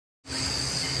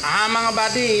Mga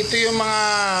buddy, ito yung mga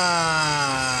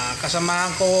kasamahan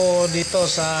ko dito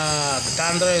sa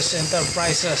Dandres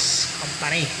Enterprises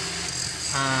Company.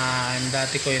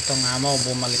 Dati ko itong amo,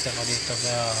 bumalik ako dito.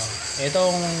 Pero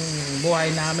itong buhay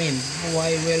namin,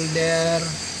 buhay welder,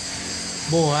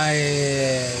 buhay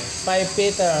pipe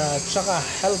fitter at saka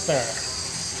helper.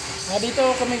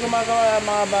 Dito kami gumagawa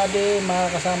mga buddy, mga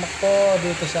kasama ko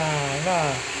dito sa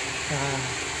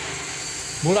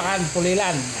Bulacan,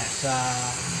 Pulilan sa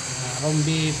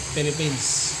Rombi,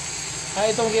 Philippines.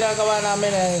 Itong ginagawa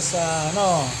namin ay sa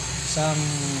isang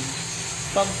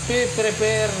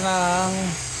pag-prepare ng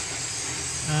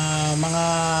mga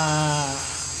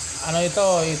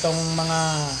itong mga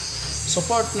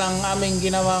support ng aming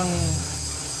ginawang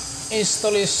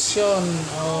installation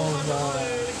of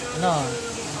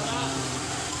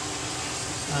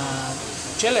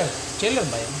chiller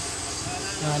ba yun?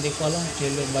 Hindi ko alam,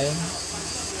 chiller ba yun?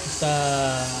 Basta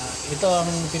ito ang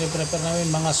piniprepare namin,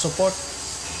 mga support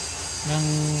ng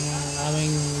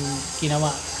aming ginawa.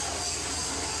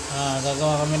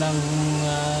 Gagawa kami ng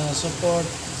support,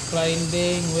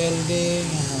 grinding, welding,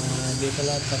 dito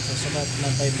lahat pagsusukat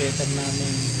ng pipetan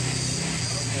namin.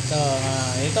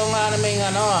 Ito nga naming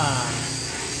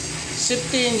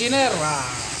safety engineer,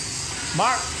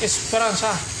 Mark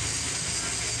Esperanza.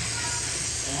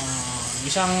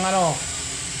 Isang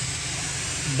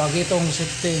bagitong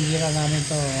safety engineer namin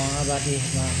to mga buddy,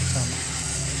 mga kasama.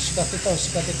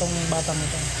 Sikat itong batang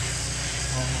ito.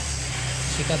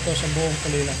 Sikat to sa buong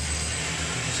Pulilan.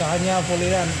 Sa kanya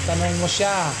Pulilan, tanong mo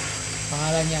siya,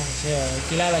 pangalan niya,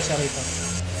 kilala siya rito.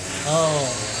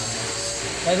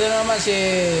 Ito naman si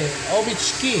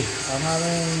Obichki, ang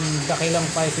aming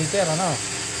dakilang pipe fitter.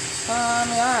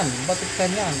 Yan,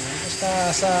 batikan yan.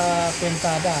 Basta sa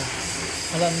kwentada,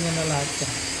 alam niya na lahat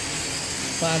yan.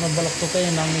 Paano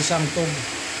balaktukin ng isang tube.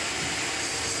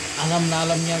 Alam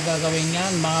niya gagawin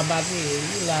yan mga buddy.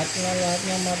 Lahat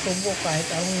niya matubo. Kahit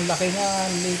anong laki nga,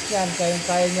 liit yan, kaya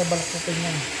niya balaktukin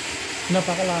yan.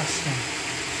 Napakalakas na.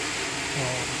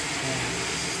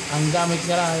 Ang gamit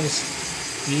niya is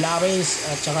labis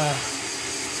at saka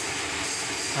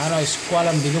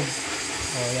skwalang bilog.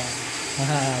 Yan.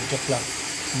 Joke lang.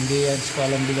 Hindi yan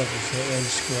skwalang bilog. L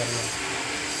square yan.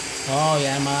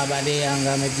 Yan mga buddy, ang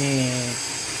gamit ni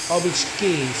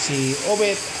Obichki, si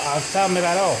Obet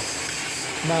Altamirano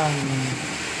ng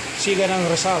Siga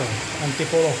ng Rizal,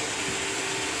 Antipolo.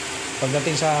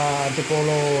 Pagdating sa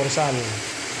Antipolo, Rizal,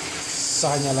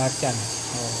 sa kanya lahat yan.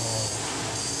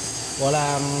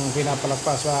 Walang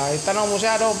pinapalagpas. Tanong mo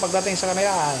siya pagdating sa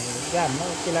kanila, yan,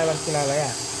 kilala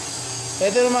yan.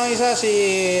 Ito naman isa si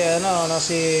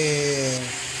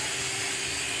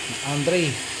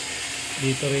Andre.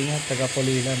 Dito rin niya, taga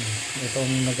Pulilan.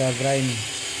 Itong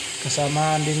nag-grind.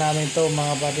 Kasamaan din namin to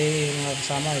mga buddy, mga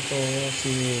kasama. Ito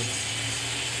si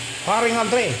Paring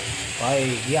Andre.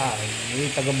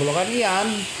 Taga Bulacan yan.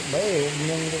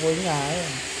 Yung kukuhin niya.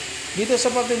 Dito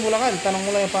sa Pating Bulacan, tanong mo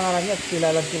lang yung pangalan niya.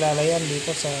 Kilala yan dito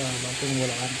sa Pating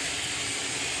Bulacan.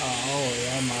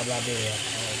 Yan mga buddy.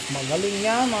 Magaling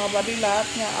niya mga buddy, lahat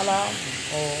niya alam.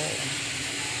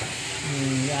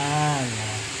 Yan.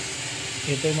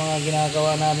 Ito yung mga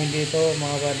ginagawa namin dito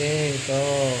mga buddy. Ito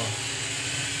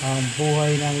ang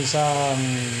buhay ng isang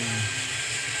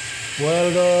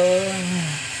welder,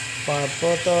 pipe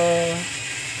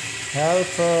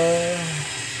helper,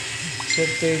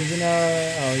 safety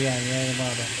engineer. Yan yung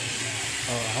mga buddy.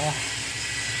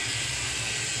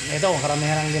 Ito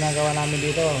karamihan ang ginagawa namin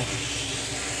dito.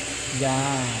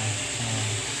 Yan.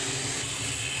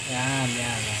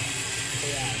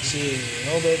 Si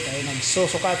Robert ay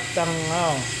nagsusukat ng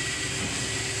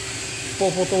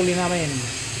puputulin namin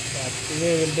at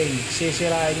i-welding.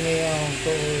 Sisirain niya yung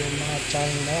mga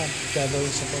channel na yan,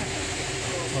 gagawin sa pot.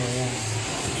 Yan,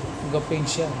 gaping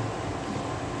siya.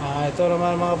 Ito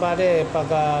naman mga buddy, pag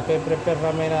prepare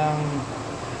kami ng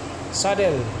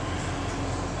saddle,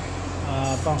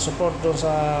 pang support doon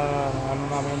sa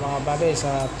namin mga buddy,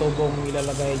 sa tubong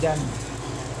ilalagay dyan,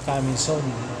 Caminson,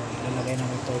 ilalagay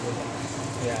namin tubo dyan.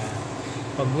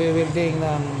 Pag-welding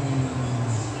ng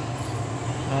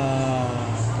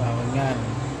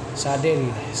saddle,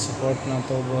 support ng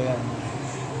tubo yan.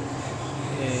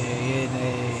 Yan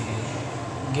ay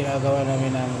ginagawa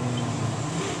namin ng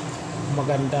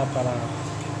maganda para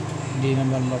hindi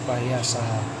naman mapahiya sa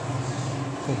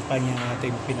kumpanya ng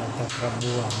ating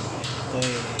pinagtatrabuhan. Ito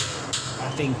ay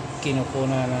ating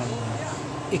kinukunan ng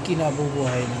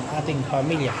ikinabubuhay ng ating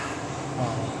pamilya.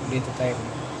 Dito tayo.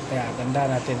 Kaya ganda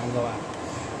natin ang gawa.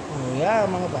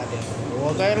 Mga buddy.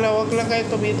 Huwag lang kayo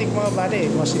tumitik mga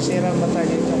buddy. Masisira ang mata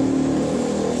nito.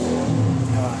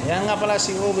 Yan nga pala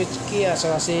si Obichki at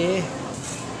si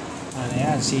Ano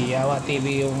yan, si yawatv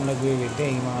yung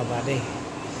nagwi-welding mga buddy.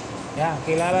 Yan,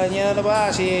 kilala niyo na ba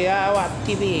si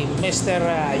yawatv, Mr.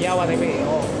 Yawatv?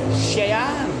 Oh, siya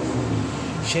yan.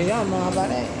 Siya yan mga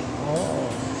buddy.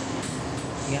 Oh.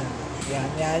 Yan.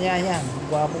 Yan.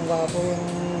 Gwapong-gwapo yung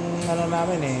ano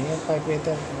namin eh, yung 5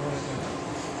 meter.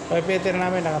 5 meter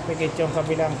namin, nakapikit yung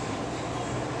kabilang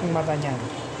mata niyan.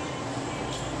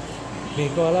 Hindi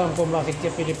ko alam kung bakit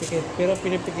niya pinipikit, pero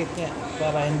pinipikit niya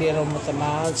para hindi raw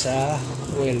matamaan sa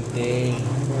welding.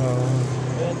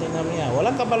 Pero tingnan mo yan,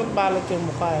 walang kabalot-balot yung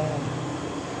mukha.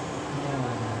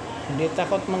 Hindi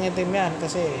takot mangitim yan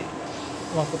kasi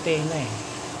maputi na eh.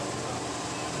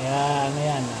 Kaya ano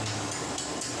yan,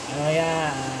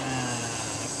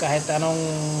 kahit anong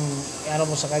ano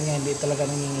mo sa kanya, hindi talaga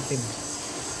nangingitim.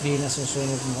 Hindi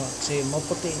nasusunog mo kasi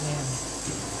maputi na yan.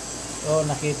 Oh,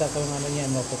 nakita ko yung ano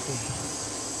niyan, maputi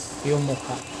yung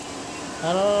mukha.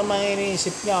 Ano naman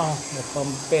iniisip nyo?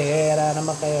 Pampera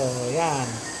naman kayo. Yan.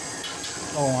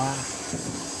 Oo nga.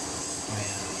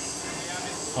 Ayan.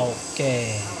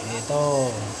 Okay.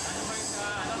 Ito.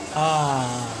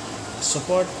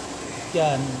 Support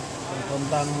yan.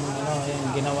 Puntang ano,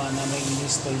 yung ginawa namin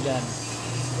install dyan.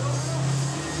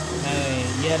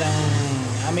 Yan ang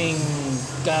aming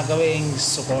gagawing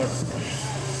support.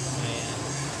 Ayan.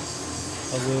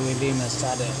 Pag-willing na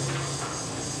saddle.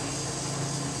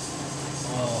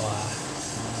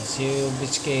 Si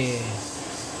Bitske.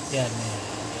 Yan.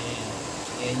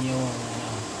 Yan yung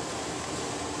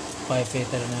 5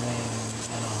 meter namin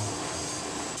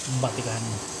batikan.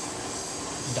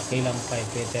 Dakilang 5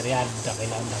 meter yan.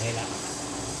 Dakila.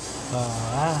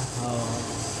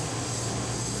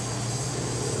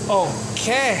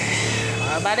 Okay.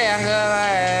 Bali, hanggang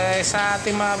sa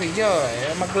ating mga video,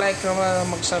 mag-like naman,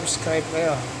 mag-subscribe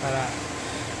kayo para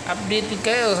updated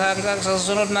kayo hanggang sa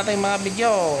susunod nating mga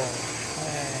video.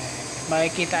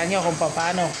 Makikita nyo kung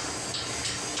paano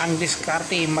ang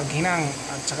diskarte maghinang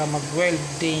at saka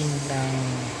mag-welding ng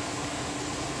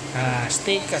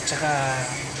stick at saka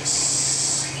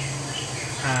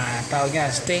tawag niya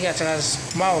stick at saka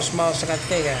mouse at saka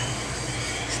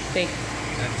stick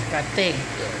at saka tig.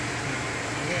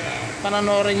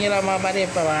 Panonoorin nyo lang mga buddy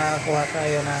para makakuha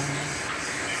kayo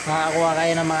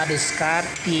ng mga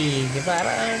diskarte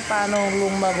para paano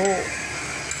lumago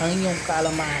ang inyong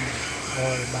kaalaman.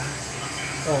 Diba?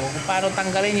 Kung paano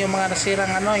tanggalin yung mga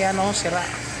nasirang sira.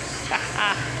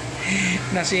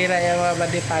 Nasira yung mga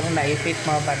buddy, paano naipit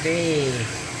mga buddy.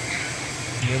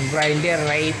 Yung grinder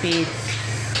naipit,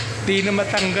 di na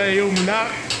matanggal yung lock.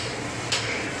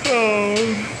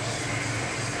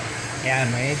 Yan,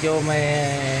 medyo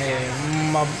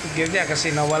mabigyan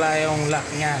kasi nawala yung lock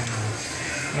nya,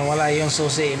 nawala yung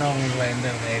susi ng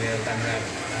grinder, kaya tanggal.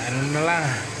 Ano na lang,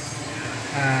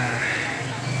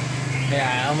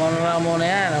 kaya muna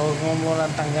yan, huwag mo muna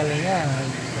tanggalin yan.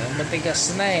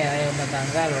 Matigas na eh, ayaw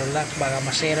matanggal o lock, baka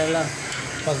masira lang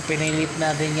pag pinilit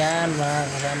natin yan mga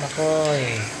kasama ko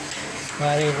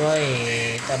mari ko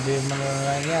tabi mo na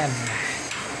lang yan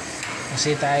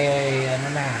kasi tayo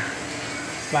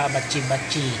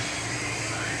babatsi-batsi.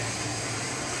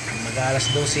 Mag-alas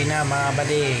 12 na mga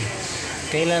bali,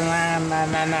 kailangan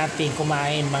na natin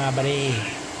kumain mga bali.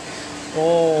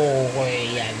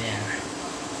 Yan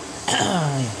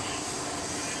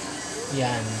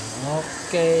yan,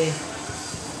 okay.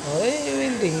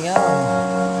 Winding yan.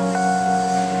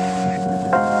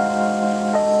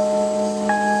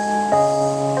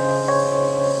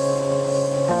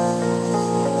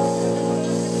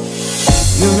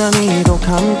 유난히도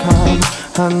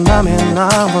캄캄한 밤에 나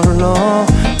홀로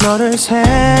너를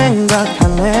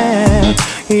생각하네.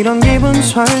 이런 기분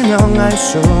설명할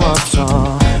수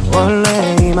없어.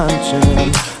 원래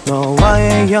이맘쯤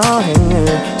너와의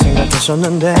여행을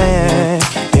생각했었는데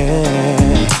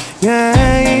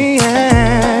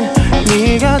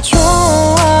네가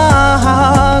좋아하던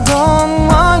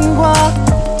와인과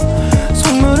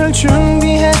선물을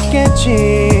준비했겠지.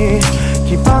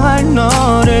 기뻐할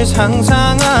너를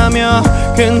상상하며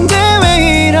근데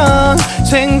왜 이런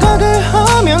생각을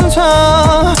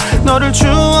하면서 너를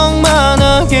추억만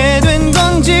하게 된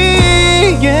건지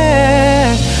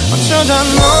어쩌다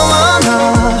너와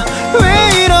나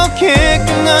왜 이렇게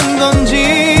끝난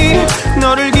건지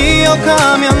너를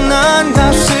기억하면 난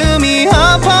가슴이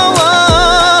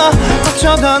아파와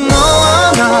어쩌다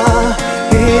너와 나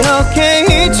이렇게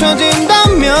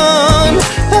잊혀진다면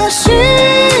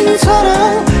다신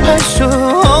사랑할 수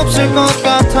없을 것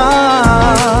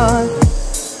같아.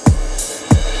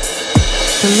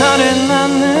 그날의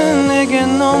나는 내게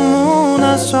너무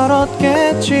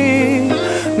낯설었겠지.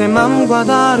 내 맘과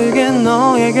다르게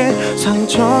너에게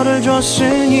상처를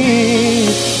줬으니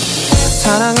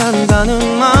사랑한다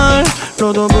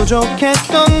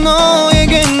부족했던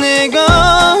너에게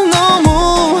내가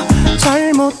너무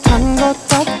잘못한 것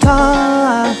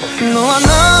같아. 너와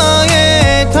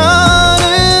나의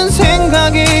다른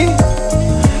생각이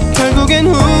결국엔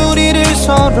우리를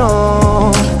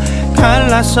서로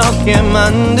갈라서게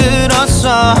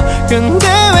만들었어. 근데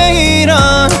왜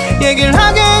이런 얘기를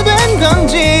하게 된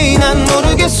건지 난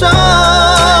모르겠어.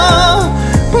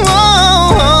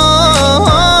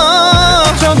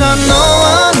 어쩌다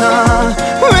너와 나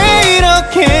왜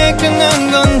이렇게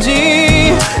끝난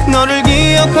건지 너를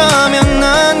기억하면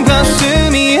난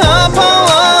가슴이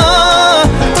아파와.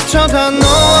 어쩌다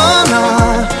너와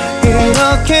나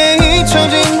이렇게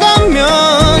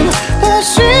잊혀진다면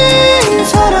다시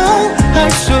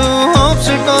사랑할 수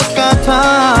없을 것 같아.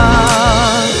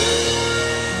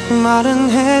 말은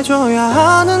해줘야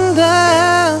하는데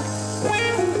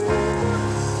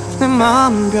내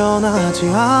마음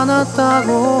변하지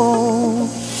않았다고.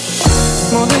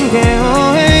 모든 게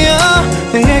오해야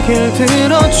내 얘길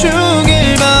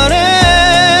들어주길 바래.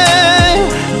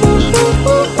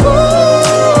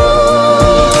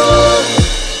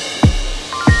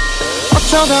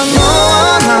 어쩌다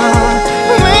너와 나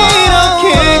왜 이렇게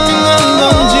끝난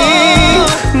건지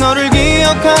너를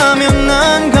기억하면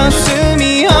난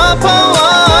가슴이 아파와.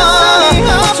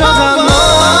 어쩌다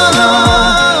너와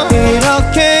나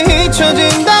이렇게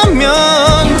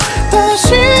잊혀진다면 다시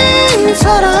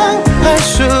사랑할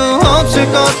수 없을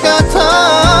것 같아.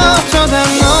 어쩌다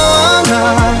너와 나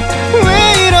왜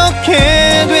이렇게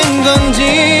된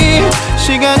건지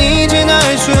시간이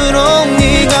지날수록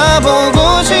네가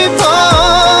보고 싶어.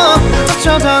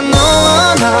 어쩌다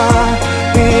너와 나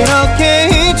이렇게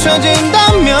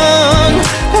잊혀진다면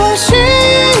다시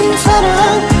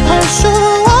사랑할 수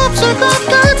없을 것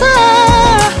같아.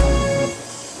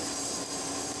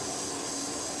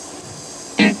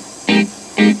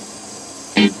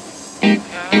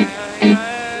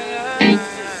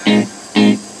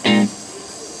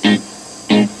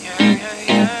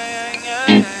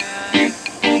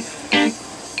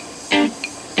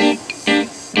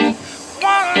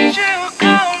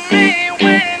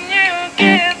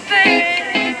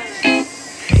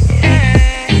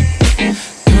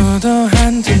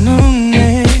 도도한 두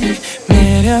눈에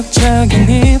매력적인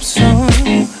입술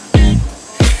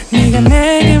네가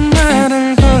내게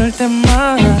말을 걸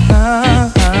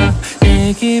때마다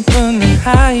내 기분은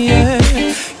higher.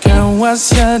 Girl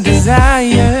what's your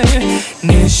desire.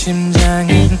 네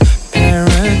심장은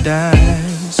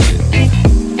paradise.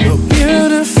 You're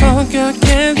beautiful girl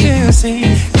can't you see.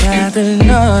 다들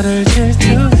너를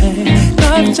질투해.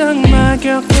 걱정 마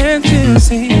girl can't you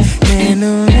see. 내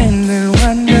눈엔 늘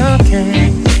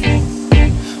완벽해.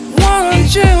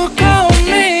 Won't you call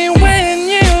me when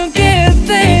you get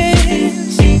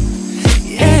this.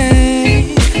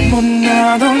 Yeah.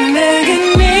 못나도 내겐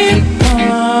이뻐.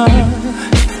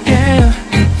 Yeah.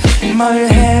 뭘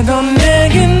해도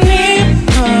내겐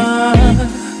이뻐.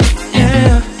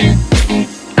 Yeah.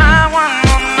 I want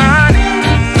more money,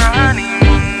 money,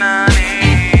 more money.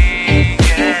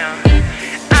 Yeah.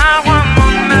 I want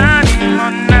more money,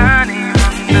 more money,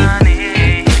 more money.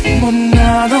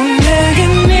 못나도 내겐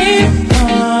이뻐.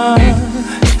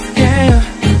 Yeah.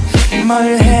 뭘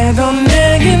해도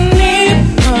내겐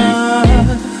이뻐.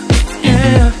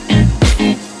 Yeah.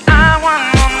 I want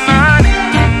more money,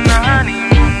 more money,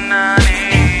 more money.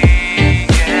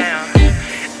 Yeah.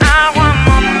 I want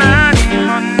more money,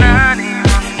 more money,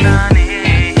 more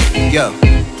money. Yo.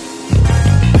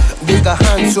 네가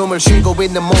한숨을 쉬고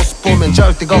있는 모습 보면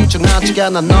절대 걱정하지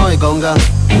않아 너의 건강.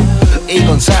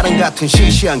 이건 사랑 같은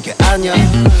시시한 게 아니야.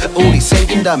 우리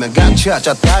생긴다면 같이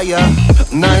하자 다야.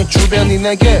 나의 주변이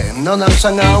내게 넌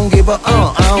항상 I don't give a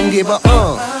I don't give a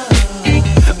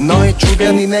너의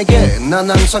주변이 내게 난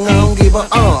항상 I don't give a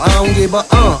I don't give a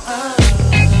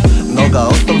너가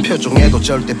어떤 표정에도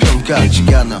절대 평가하지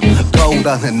않아. 거울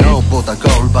안에 너보다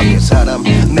거울 밖의 사람.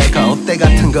 내가 어때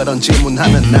같은 그런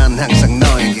질문하면 난 항상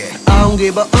너에게 I don't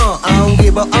give a I don't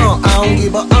give a I don't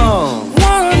give a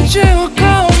Won't you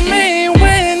call me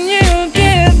when you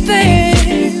get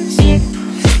this.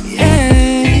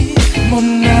 Yeah.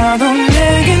 못나도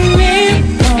내겐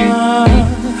이뻐.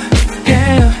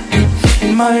 Yeah.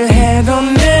 뭘 해도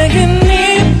내겐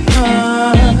이뻐.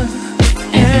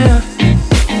 Yeah.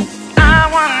 I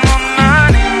want more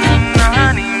money,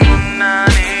 money, more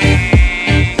money.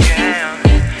 Yeah.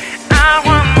 I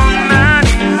want more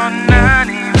money, more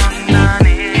money, more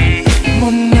money.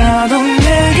 못나도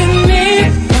내겐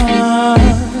이뻐.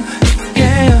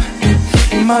 Yeah.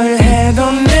 뭘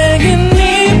해도 내겐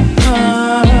이뻐.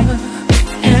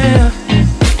 Yeah.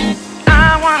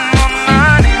 I want more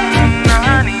money, more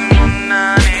money, more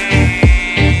money.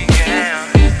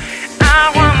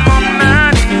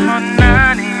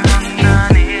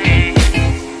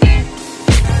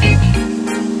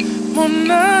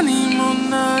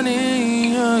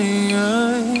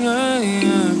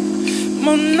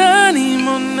 못나니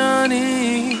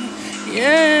못나니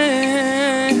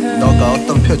yeah. 너가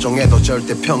어떤 표정에도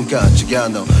절대 평가하지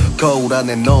않아. 거울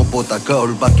안에 너보다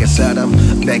거울 밖에 사람.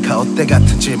 내가 어때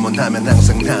같은 질문하면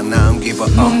항상 다 나온 give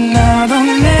up. 나도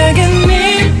내겐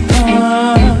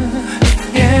미워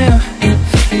yeah.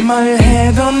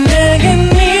 말해도 내겐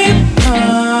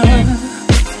미워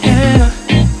yeah.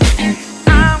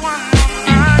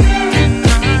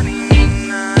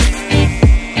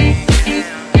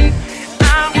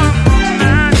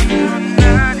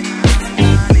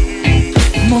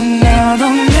 나도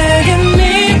내겐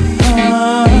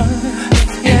미워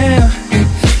yeah.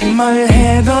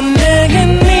 말해도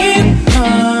내겐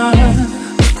미워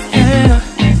yeah.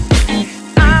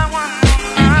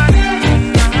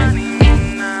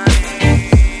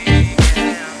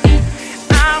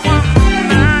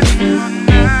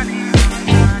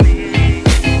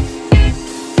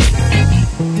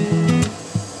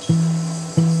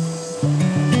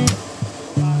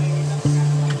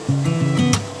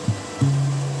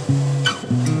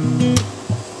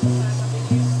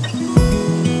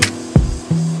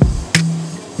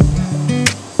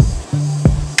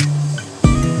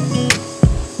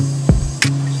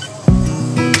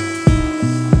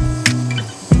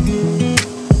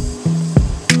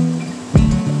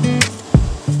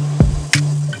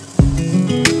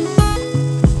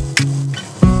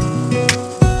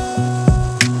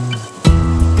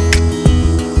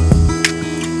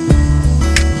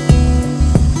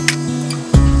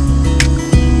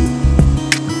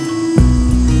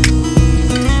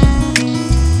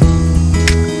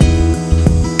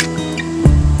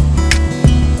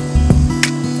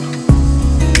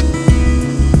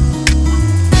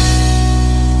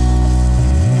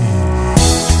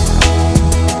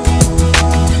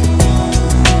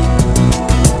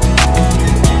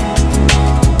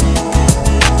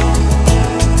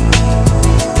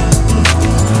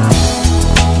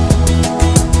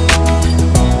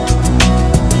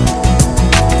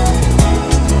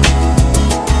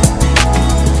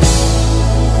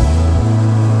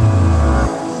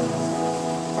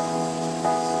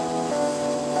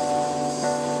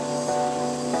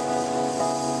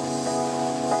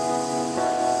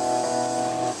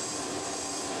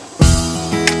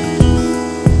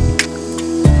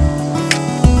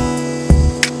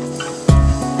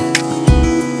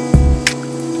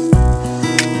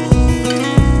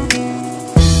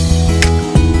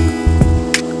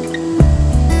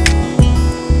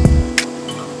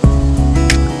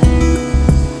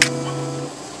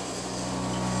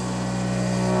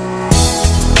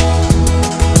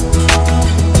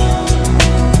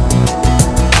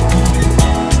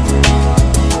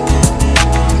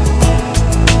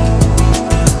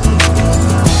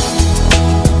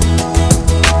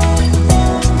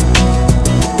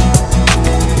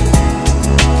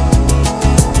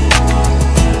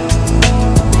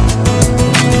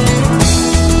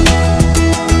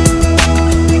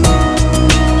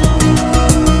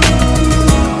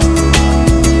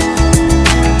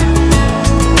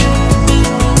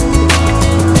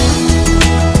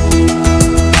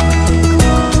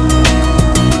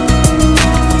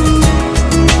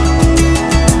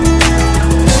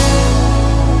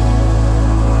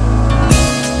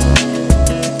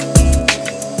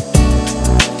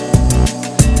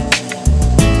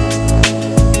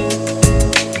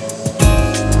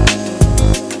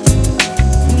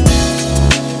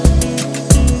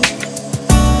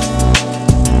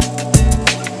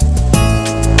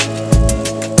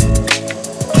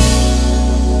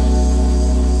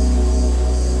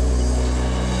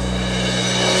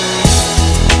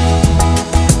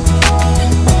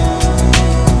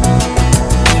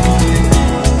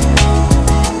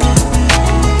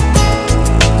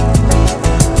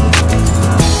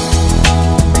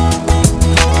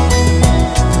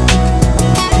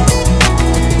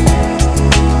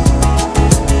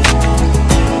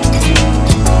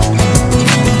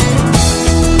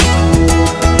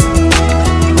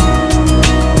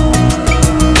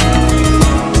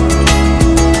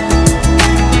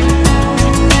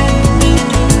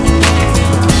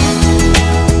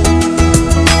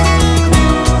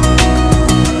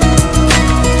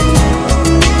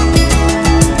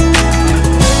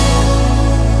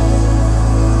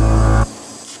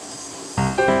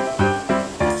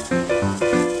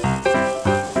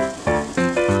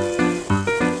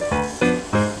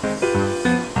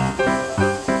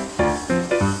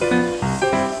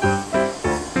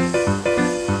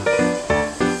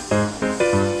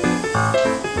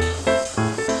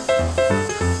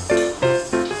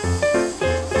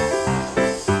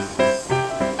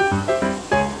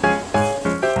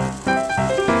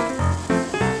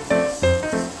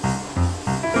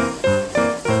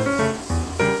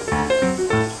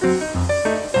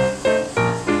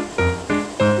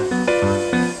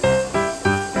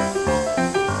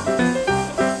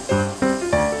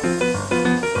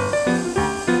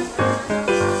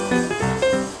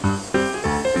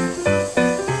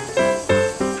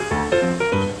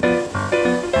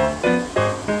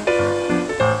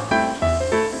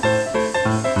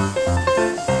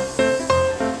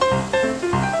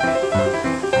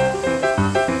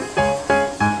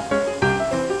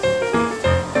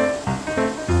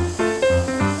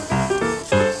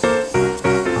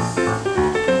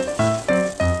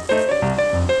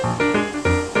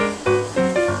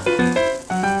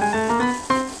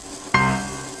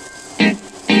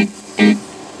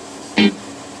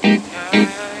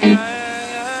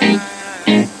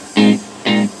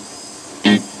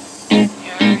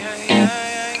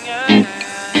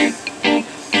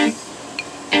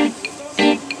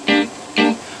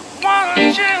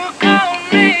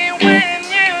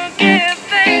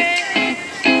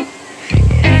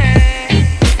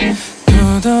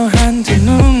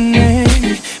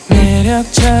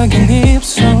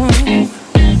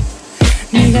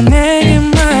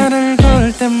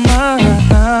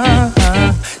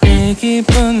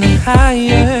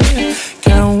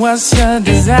 what's your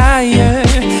desire?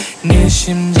 네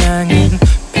심장은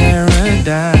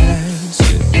paradise.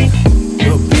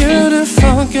 You're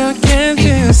beautiful girl, can't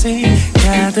you see?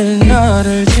 다들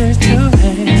너를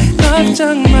질투해.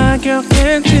 걱정 마 girl,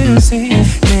 can't you see?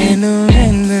 내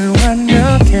눈엔 늘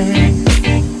완벽해.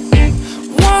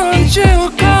 Won't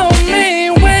you call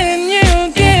me when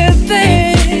you get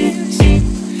this?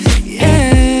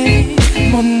 Yeah.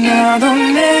 못나도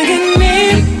내겐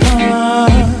미워.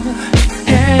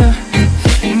 Yeah.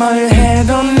 뭘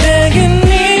해도 내겐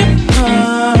미워.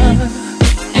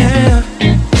 Yeah.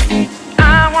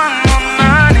 I want more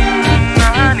money,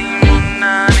 money, more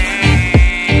money.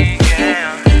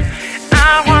 Yeah. I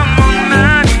want more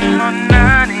money, more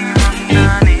money, more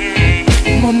money.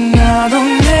 못나도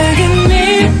내겐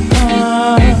미워.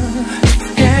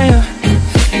 Yeah.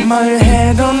 뭘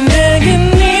해도 내겐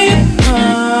미워.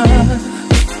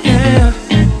 Yeah.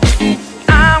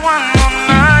 I want more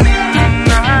money,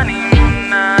 money,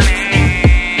 money.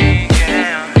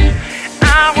 Yeah. I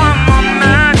want more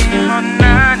money,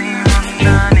 money,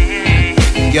 money.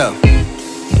 Yo.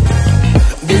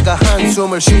 네가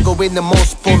한숨을 쉬고 있는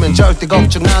모습 보면 절대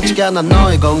걱정하지 않아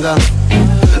너의 건강.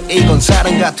 이건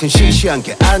사랑 같은 시시한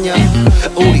게 아니야.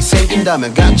 우리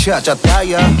생긴다면 같이 하자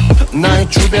다야. 나의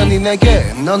주변이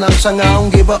내게 넌 항상 I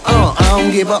don't give a I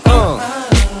don't give a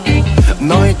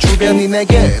너의 주변이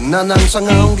내게 난 항상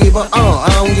I don't give a I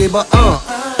don't give a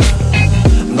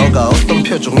너가 어떤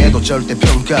표정에도 절대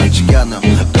평가하지 않아.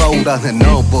 거울 안에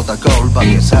너보다 거울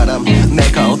밖의 사람.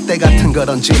 내가 어때 같은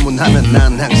그런 질문하면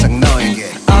난 항상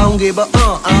너에게 I don't give a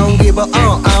I don't give a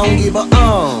I don't give a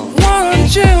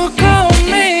Won't you call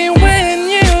me when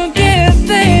you get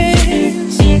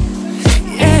this?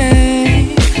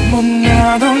 Yeah.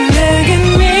 못나도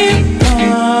내겐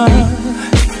미워.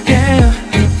 Yeah.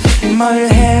 뭘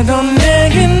해도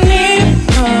내겐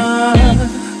미워.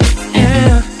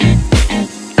 Yeah.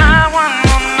 I want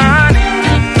more money,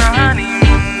 money,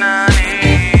 money.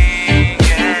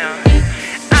 Yeah.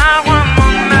 I want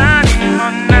more money,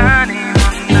 money,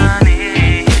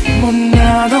 money.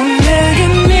 못나도 내겐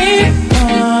미워.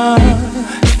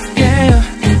 Yeah.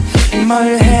 뭘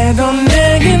해도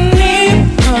내겐 미워.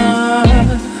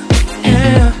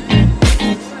 Yeah.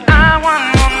 I want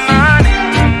more money,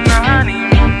 money,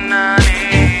 money.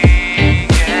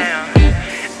 Yeah.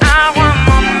 I want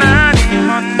more money,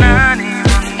 money,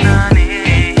 money.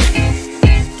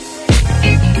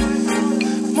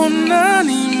 More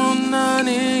money, more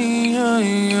money. Yeah,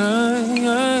 yeah,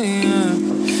 yeah, yeah.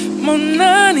 More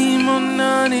money, more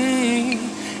money.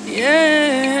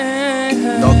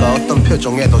 Yeah. 너가 어떤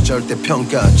표정에도 절대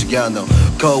평가하지 않아.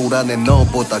 거울 안에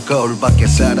너보다 거울 밖의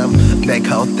사람.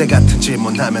 내가 어때 같은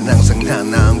질문하면 항상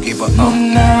난 I don't give a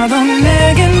못나도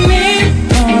내겐 미워.